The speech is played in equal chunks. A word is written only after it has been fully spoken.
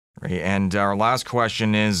Great. And our last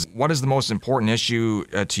question is, what is the most important issue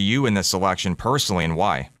to you in this election personally, and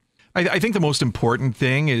why? I think the most important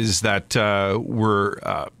thing is that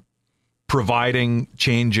we're providing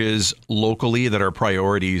changes locally that are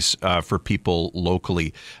priorities for people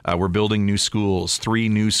locally. We're building new schools, 3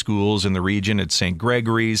 new schools in the region at St.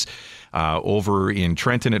 Gregory's, over in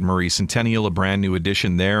Trenton at Murray Centennial, a brand new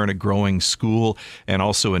addition there and a growing school, and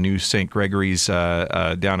also a new St. Gregory's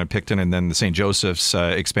down in Picton, and then the St. Joseph's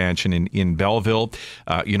expansion in Belleville.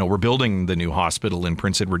 We're building the new hospital in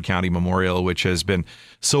Prince Edward County Memorial, which has been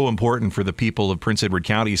so important for the people of Prince Edward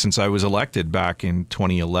County since I was elected back in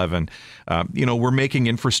 2011. We're making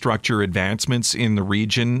infrastructure advancements in the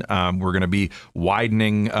region. We're going to be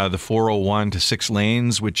widening the 401 to 6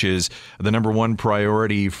 lanes, which is the number one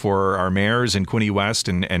priority for our mayors in Quinte West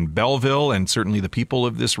and Belleville, and certainly the people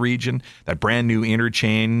of this region. That brand new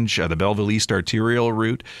interchange, the Belleville East Arterial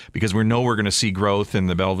route, because we know we're going to see growth in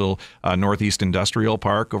the Belleville Northeast Industrial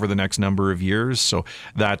Park over the next number of years. So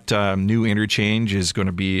that new interchange is going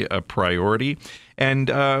to be a priority. And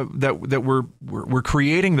that we're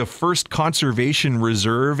creating the first conservation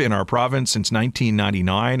reserve in our province since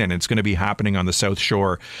 1999, and it's going to be happening on the south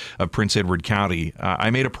shore of Prince Edward County. I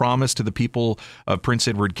made a promise to the people of Prince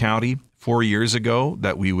Edward County 4 years ago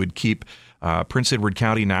that we would keep Prince Edward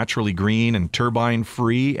County naturally green and turbine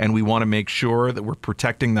free, and we want to make sure that we're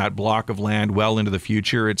protecting that block of land well into the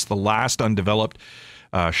future. It's the last undeveloped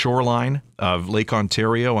shoreline of Lake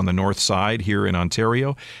Ontario on the north side here in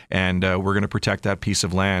Ontario, and we're going to protect that piece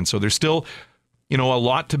of land. So there's still, a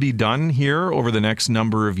lot to be done here over the next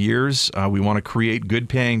number of years. We want to create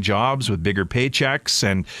good-paying jobs with bigger paychecks,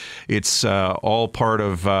 and it's all part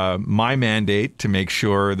of my mandate to make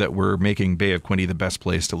sure that we're making Bay of Quinte the best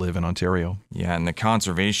place to live in Ontario. Yeah, and the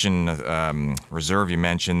conservation reserve you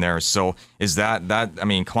mentioned there. So is that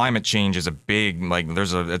climate change is a big,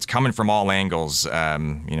 it's coming from all angles,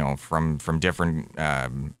 from different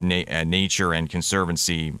nature and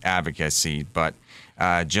conservancy advocacy, but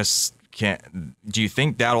do you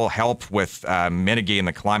think that'll help with mitigating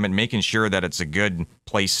the climate, making sure that it's a good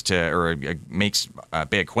place makes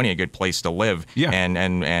Bay of Quinte a good place to live,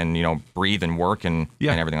 and breathe and work and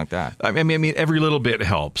everything like that? I mean, every little bit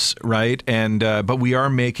helps, right? And but we are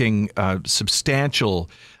making substantial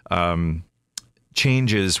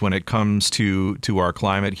changes when it comes to our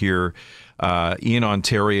climate here in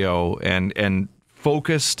Ontario, and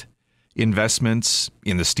focused investments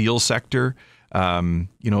in the steel sector.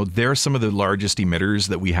 They're some of the largest emitters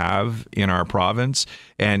that we have in our province,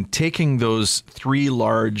 and taking those 3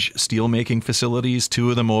 large steelmaking facilities,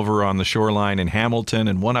 2 of them over on the shoreline in Hamilton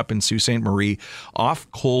and 1 up in Sault Ste. Marie, off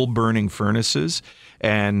coal burning furnaces,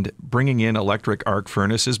 and bringing in electric arc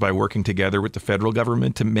furnaces by working together with the federal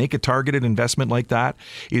government to make a targeted investment like that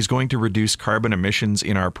is going to reduce carbon emissions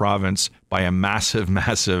in our province by a massive,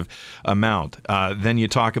 massive amount. Then you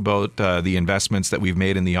talk about the investments that we've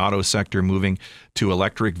made in the auto sector, moving to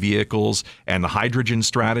electric vehicles, and the hydrogen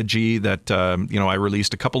strategy that I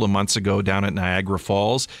released a couple of months ago down at Niagara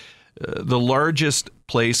Falls. The largest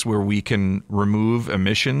place where we can remove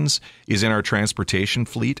emissions is in our transportation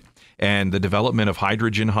fleet. And the development of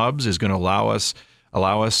hydrogen hubs is going to allow us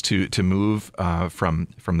to move from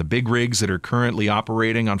the big rigs that are currently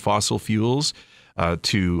operating on fossil fuels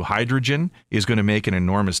to hydrogen is going to make an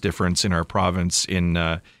enormous difference in our province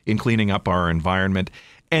in cleaning up our environment.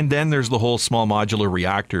 And then there's the whole small modular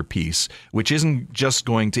reactor piece, which isn't just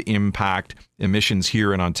going to impact emissions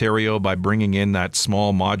here in Ontario by bringing in that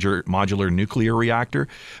small modular nuclear reactor,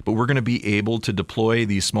 but we're going to be able to deploy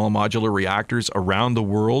these small modular reactors around the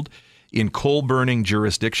world in coal-burning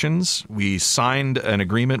jurisdictions. We signed an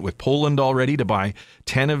agreement with Poland already to buy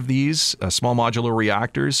 10 of these small modular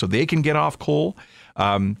reactors so they can get off coal.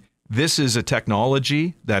 This is a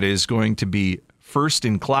technology that is going to be first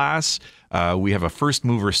in class. We have a first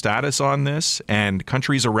mover status on this, and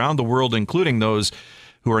countries around the world, including those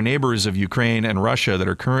who are neighbors of Ukraine and Russia that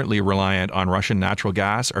are currently reliant on Russian natural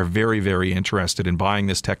gas, are very, very interested in buying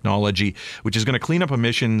this technology, which is going to clean up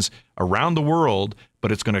emissions around the world,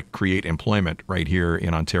 but it's going to create employment right here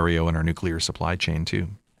in Ontario in our nuclear supply chain too.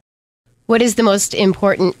 What is the most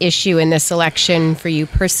important issue in this election for you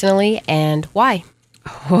personally, and why?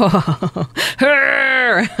 You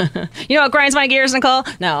know what grinds my gears, Nicole?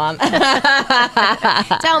 No.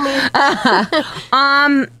 Tell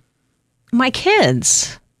me. My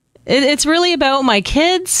kids. It's really about my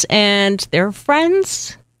kids and their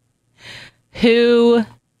friends who,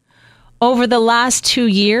 over the last 2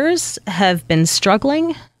 years, have been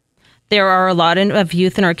struggling. There are a lot of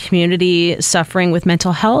youth in our community suffering with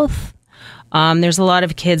mental health. There's a lot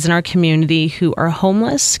of kids in our community who are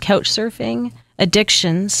homeless, couch surfing,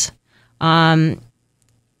 addictions,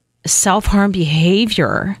 self-harm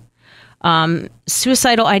behavior,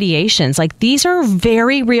 suicidal ideations. Like, these are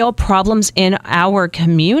very real problems in our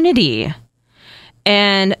community.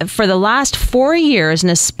 And for the last 4 years,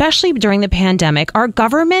 and especially during the pandemic, our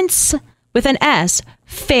governments, with an S,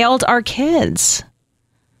 failed our kids.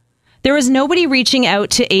 There was nobody reaching out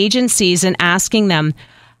to agencies and asking them,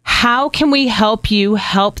 how can we help you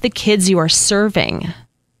help the kids you are serving?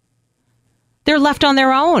 They're left on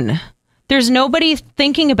their own. There's nobody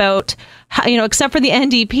thinking about, except for the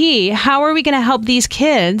NDP, how are we going to help these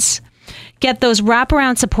kids get those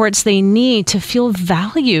wraparound supports they need to feel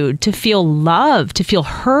valued, to feel loved, to feel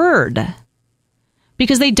heard?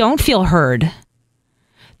 Because they don't feel heard.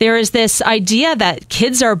 There is this idea that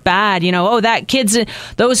kids are bad,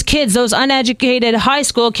 those uneducated high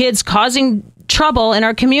school kids causing trouble in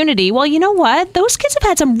our community. Well, you know what? Those kids have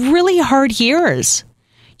had some really hard years.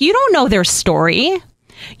 You don't know their story.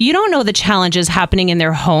 You don't know the challenges happening in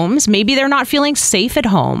their homes. Maybe they're not feeling safe at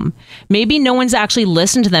home. Maybe no one's actually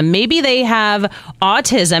listened to them. Maybe they have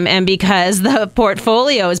autism, and because the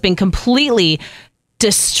portfolio has been completely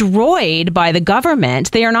destroyed by the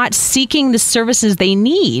government, they are not seeking the services they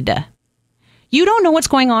need. You don't know what's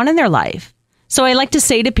going on in their life. So I like to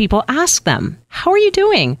say to people, ask them, how are you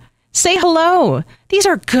doing? Say hello. These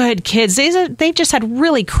are good kids. They've just had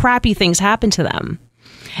really crappy things happen to them.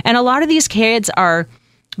 And a lot of these kids are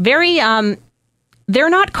very, they're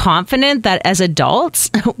not confident that as adults,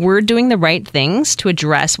 we're doing the right things to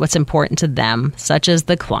address what's important to them, such as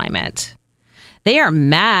the climate. They are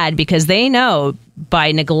mad because they know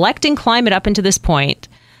by neglecting climate up until this point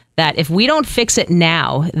that if we don't fix it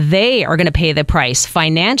now, they are going to pay the price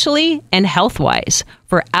financially and health-wise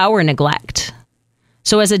for our neglect.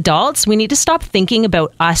 So as adults, we need to stop thinking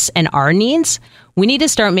about us and our needs. We need to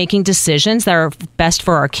start making decisions that are best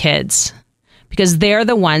for our kids, because they're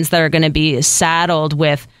the ones that are going to be saddled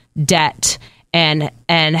with debt and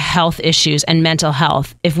health issues and mental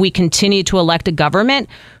health if we continue to elect a government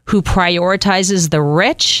who prioritizes the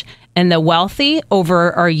rich and the wealthy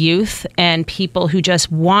over our youth and people who just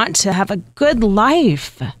want to have a good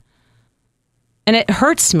life. And it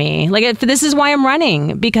hurts me. This is why I'm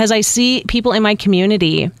running, because I see people in my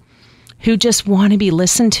community who just want to be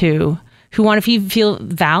listened to, who want to feel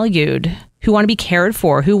valued, who want to be cared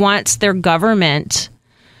for, who wants their government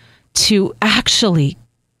to actually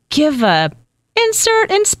give a insert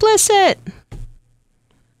explicit,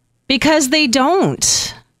 because they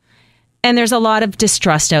don't. And there's a lot of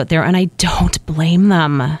distrust out there, and I don't blame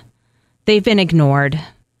them. They've been ignored.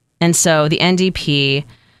 And so the NDP,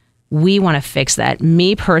 we want to fix that.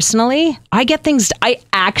 Me personally, I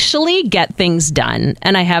actually get things done,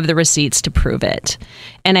 and I have the receipts to prove it.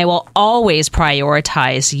 And I will always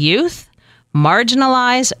prioritize youth,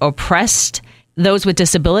 marginalized, oppressed, those with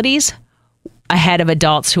disabilities ahead of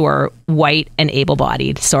adults who are white and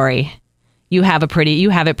able-bodied. Sorry. You have it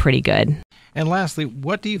pretty good. And lastly,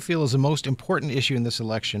 what do you feel is the most important issue in this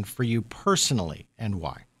election for you personally, and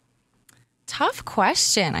why? Tough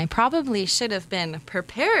question. I probably should have been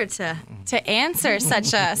prepared to answer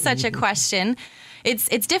such a question.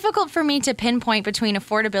 It's difficult for me to pinpoint between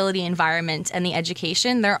affordability, environment, and the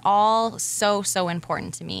education. They're all so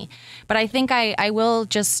important to me. But I think I will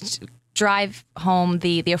just drive home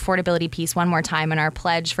the affordability piece one more time, and our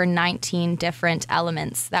pledge for 19 different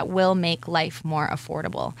elements that will make life more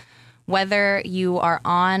affordable. Whether you are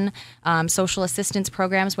on social assistance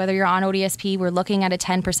programs, whether you're on ODSP, we're looking at a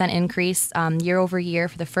 10% increase year over year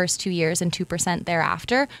for the first 2 years and 2%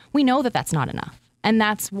 thereafter. We know that that's not enough. And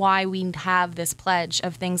that's why we have this pledge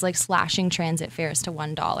of things like slashing transit fares to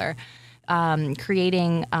 $1,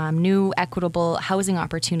 creating new equitable housing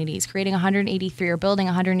opportunities, creating building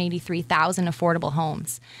 183,000 affordable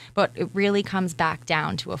homes. But it really comes back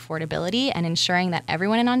down to affordability and ensuring that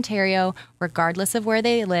everyone in Ontario, regardless of where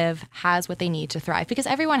they live, has what they need to thrive, because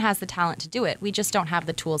everyone has the talent to do it. We just don't have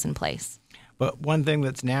the tools in place. But one thing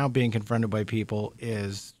that's now being confronted by people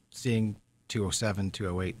is seeing 207,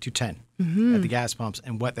 208, 210 at the gas pumps,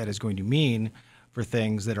 and what that is going to mean for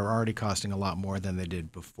things that are already costing a lot more than they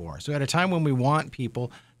did before. So at a time when we want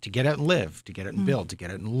people to get out and live, to get out and build, to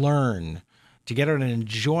get out and learn, to get out and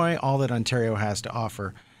enjoy all that Ontario has to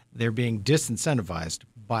offer, they're being disincentivized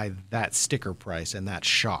by that sticker price and that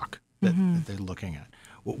shock that they're looking at.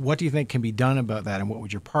 What do you think can be done about that, and what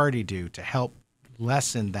would your party do to help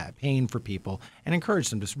lessen that pain for people and encourage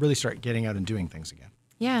them to really start getting out and doing things again?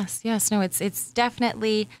 Yes. No, it's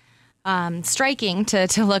definitely striking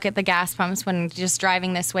to look at the gas pumps when just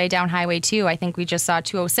driving this way down Highway 2. I think we just saw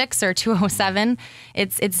 206 or 207.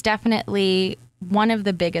 It's definitely one of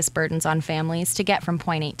the biggest burdens on families to get from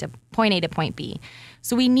point A point A to point B.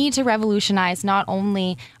 So we need to revolutionize not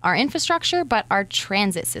only our infrastructure, but our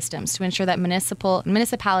transit systems to ensure that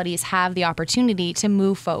municipalities have the opportunity to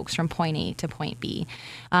move folks from point A to point B.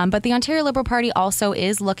 But the Ontario Liberal Party also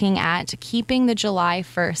is looking at keeping the July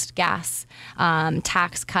 1st gas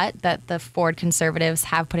tax cut that the Ford Conservatives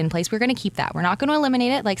have put in place. We're going to keep that. We're not going to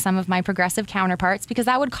eliminate it like some of my progressive counterparts, because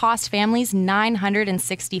that would cost families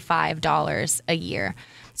 $965 a year.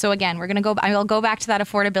 So again, I'll go back to that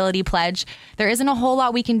affordability pledge. There isn't a whole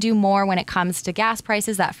lot we can do more when it comes to gas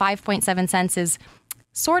prices. That 5.7 cents is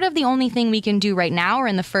sort of the only thing we can do right now or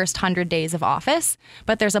in the first 100 days of office.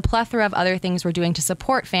 But there's a plethora of other things we're doing to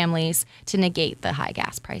support families to negate the high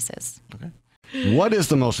gas prices. Okay. What is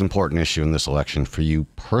the most important issue in this election for you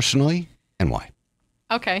personally, and why?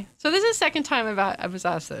 Okay, so this is the second time I was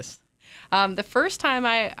asked this. The first time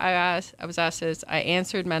I was asked this, I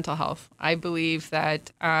answered mental health. I believe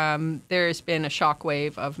that there's been a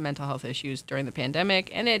shockwave of mental health issues during the pandemic,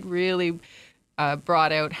 and it really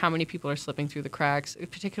brought out how many people are slipping through the cracks,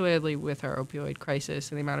 particularly with our opioid crisis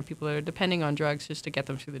and the amount of people that are depending on drugs just to get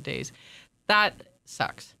them through the days. That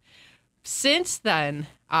sucks. Since then,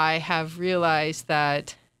 I have realized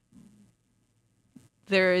that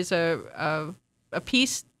there is a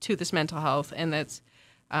piece to this mental health, and that's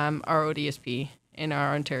our ODSP in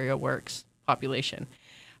our Ontario Works population.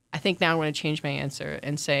 I think now I'm going to change my answer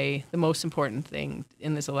and say the most important thing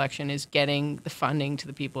in this election is getting the funding to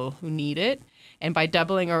the people who need it. And by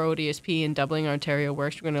doubling our ODSP and doubling our Ontario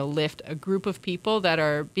Works, we're going to lift a group of people that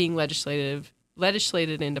are being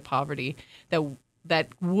legislated into poverty that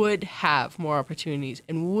would have more opportunities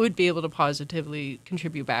and would be able to positively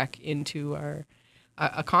contribute back into our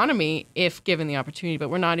economy if given the opportunity. But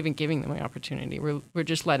we're not even giving them the opportunity. We're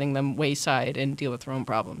just letting them wayside and deal with their own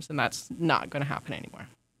problems, and that's not going to happen anymore.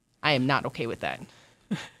 I am not okay with that.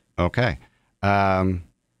 Okay.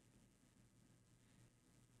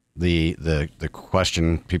 The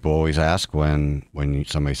question people always ask when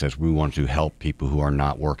somebody says we want to help people who are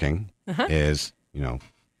not working is,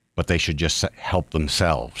 but they should just help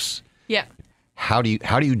themselves. Yeah. How do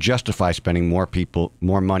you justify spending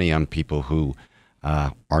more money on people who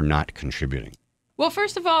are not contributing? Well,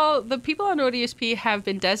 first of all, the people on ODSP have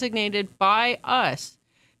been designated by us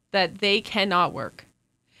that they cannot work.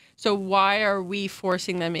 So why are we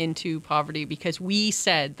forcing them into poverty? Because we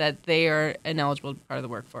said that they are ineligible to be part of the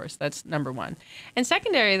workforce. That's number one. And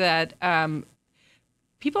secondary, that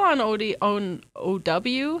people on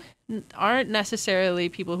OW aren't necessarily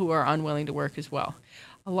people who are unwilling to work as well.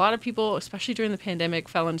 A lot of people, especially during the pandemic,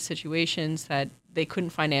 fell into situations that they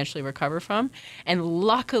couldn't financially recover from. And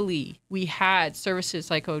luckily, we had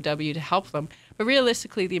services like OW to help them. But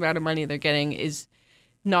realistically, the amount of money they're getting is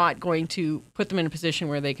not going to put them in a position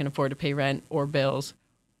where they can afford to pay rent or bills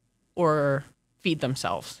or feed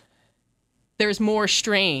themselves. There's more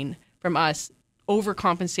strain from us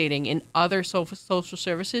overcompensating in other social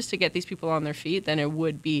services to get these people on their feet than it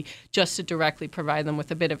would be just to directly provide them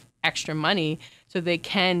with a bit of extra money so they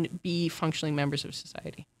can be functioning members of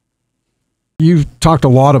society. You've talked a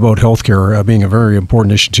lot about healthcare being a very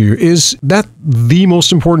important issue to you. Is that the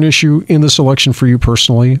most important issue in this election for you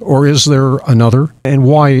personally, or is there another? And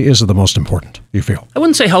why is it the most important, you feel? I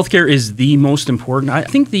wouldn't say healthcare is the most important. I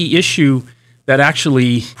think the issue that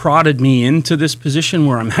actually prodded me into this position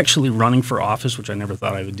where I'm actually running for office, which I never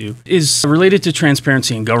thought I would do, is related to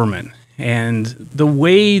transparency in government. And the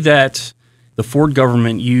way that the Ford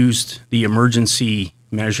government used the emergency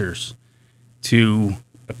measures to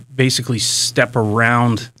basically step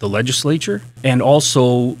around the legislature and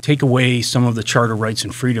also take away some of the charter rights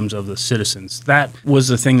and freedoms of the citizens. That was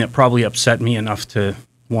the thing that probably upset me enough to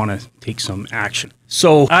want to take some action.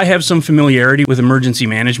 So I have some familiarity with emergency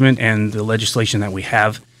management and the legislation that we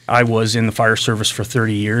have. I was in the fire service for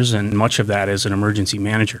 30 years and much of that as an emergency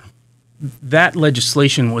manager. That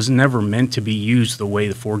legislation was never meant to be used the way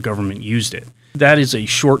the Ford government used it. That is a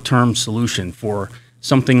short-term solution for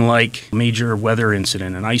something like a major weather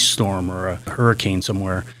incident, an ice storm or a hurricane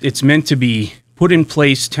somewhere. It's meant to be put in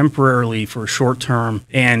place temporarily for a short term,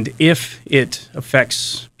 and if it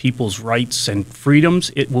affects people's rights and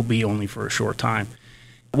freedoms, it will be only for a short time.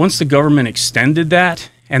 Once the government extended that,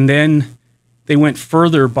 and then they went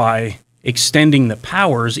further by extending the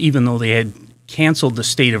powers, even though they had canceled the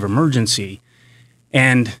state of emergency,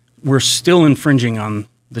 and were still infringing on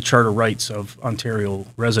the charter rights of Ontario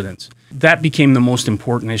residents. That became the most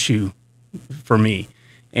important issue for me.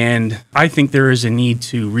 And I think there is a need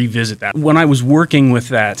to revisit that. When I was working with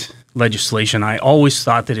that legislation, I always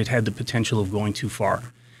thought that it had the potential of going too far.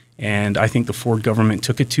 And I think the Ford government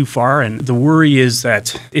took it too far. And the worry is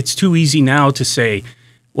that it's too easy now to say,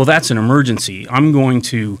 well, that's an emergency. I'm going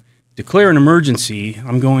to declare an emergency,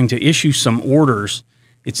 I'm going to issue some orders.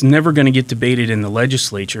 It's never going to get debated in the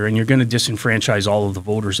legislature, and you're going to disenfranchise all of the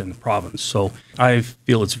voters in the province. So I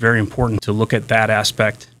feel it's very important to look at that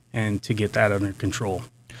aspect and to get that under control.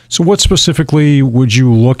 So what specifically would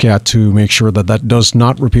you look at to make sure that that does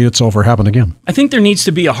not repeat itself or happen again? I think there needs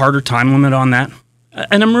to be a harder time limit on that.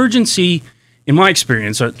 An emergency, in my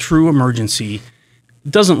experience, a true emergency,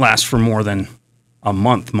 doesn't last for more than a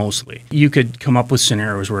month mostly. You could come up with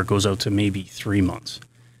scenarios where it goes out to maybe 3 months.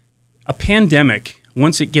 A pandemic,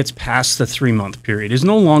 once it gets past the 3-month period, is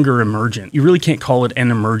no longer emergent. You really can't call it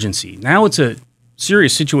an emergency. Now it's a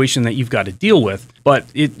serious situation that you've got to deal with, but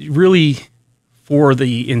it really, for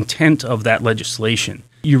the intent of that legislation,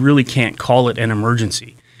 you really can't call it an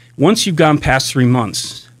emergency. Once you've gone past 3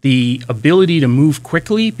 months, the ability to move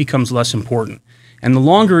quickly becomes less important. And the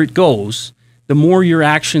longer it goes, the more your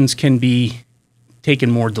actions can be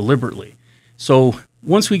taken more deliberately. So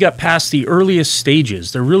once we got past the earliest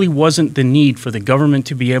stages, there really wasn't the need for the government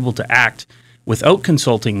to be able to act without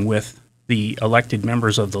consulting with the elected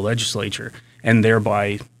members of the legislature and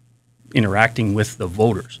thereby interacting with the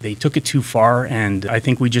voters. They took it too far, and I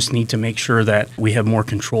think we just need to make sure that we have more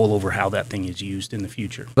control over how that thing is used in the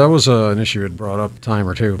future. That was an issue you had brought up a time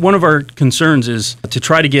or two. One of our concerns is to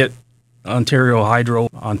try to get Ontario Hydro,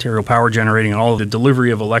 Ontario Power Generating, and all of the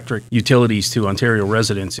delivery of electric utilities to Ontario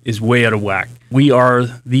residents is way out of whack. We are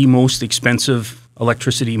the most expensive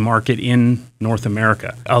electricity market in North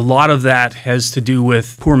America. A lot of that has to do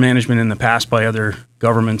with poor management in the past by other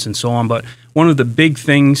governments and so on, but one of the big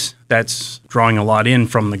things that's drawing a lot in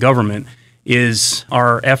from the government is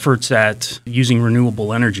our efforts at using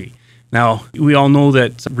renewable energy. Now, we all know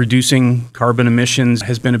that reducing carbon emissions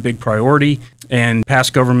has been a big priority, and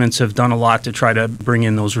past governments have done a lot to try to bring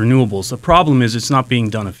in those renewables. The problem is it's not being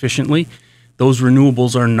done efficiently. Those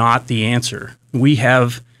renewables are not the answer. We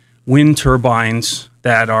have wind turbines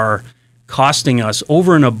that are costing us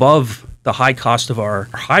over and above the high cost of our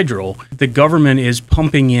hydro. The government is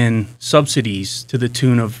pumping in subsidies to the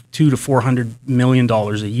tune of $200 to $400 million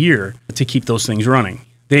a year to keep those things running.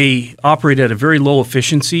 They operate at a very low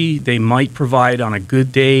efficiency. They might provide on a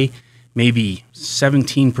good day maybe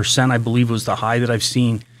 17%, I believe was the high that I've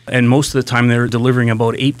seen. And most of the time they're delivering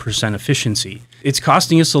about 8% efficiency. It's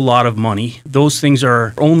costing us a lot of money. Those things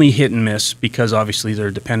are only hit and miss because obviously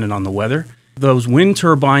they're dependent on the weather. Those wind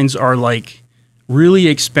turbines are like really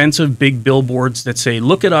expensive big billboards that say,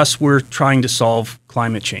 look at us, we're trying to solve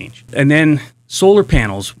climate change. And then solar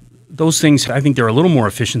panels, those things, I think they're a little more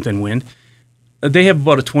efficient than wind. They have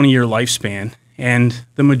about a 20-year lifespan, and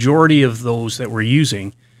the majority of those that we're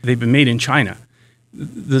using, they've been made in China.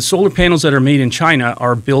 The solar panels that are made in China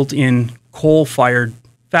are built in coal-fired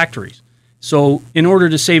factories. So in order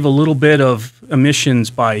to save a little bit of emissions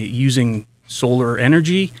by using solar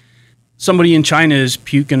energy, somebody in China is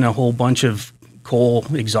puking a whole bunch of coal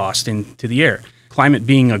exhaust into the air. Climate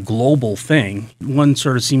being a global thing, one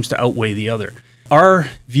sort of seems to outweigh the other. Our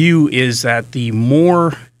view is that the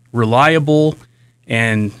more reliable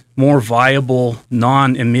and more viable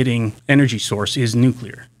non-emitting energy source is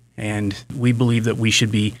nuclear. And we believe that we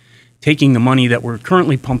should be taking the money that we're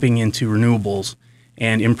currently pumping into renewables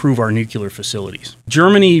and improve our nuclear facilities.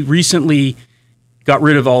 Germany recently got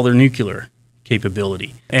rid of all their nuclear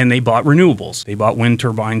capability, and they bought renewables. They bought wind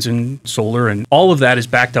turbines and solar, and all of that is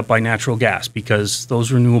backed up by natural gas because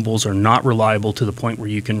those renewables are not reliable to the point where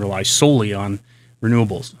you can rely solely on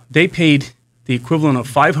renewables. They paid the equivalent of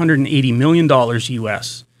 $580 million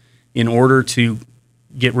US in order to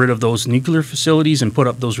get rid of those nuclear facilities and put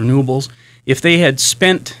up those renewables. If they had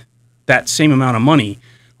spent that same amount of money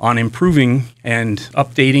on improving and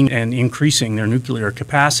updating and increasing their nuclear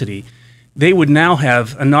capacity, they would now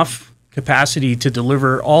have enough capacity to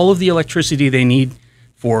deliver all of the electricity they need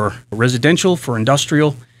for residential, for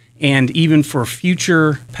industrial, and even for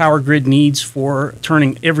future power grid needs for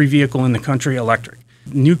turning every vehicle in the country electric.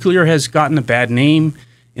 Nuclear has gotten a bad name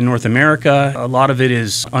in North America. A lot of it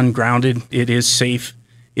is ungrounded. It is safe.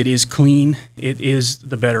 It is clean. It is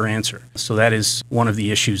the better answer. So that is one of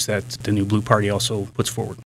the issues that the New Blue Party also puts forward.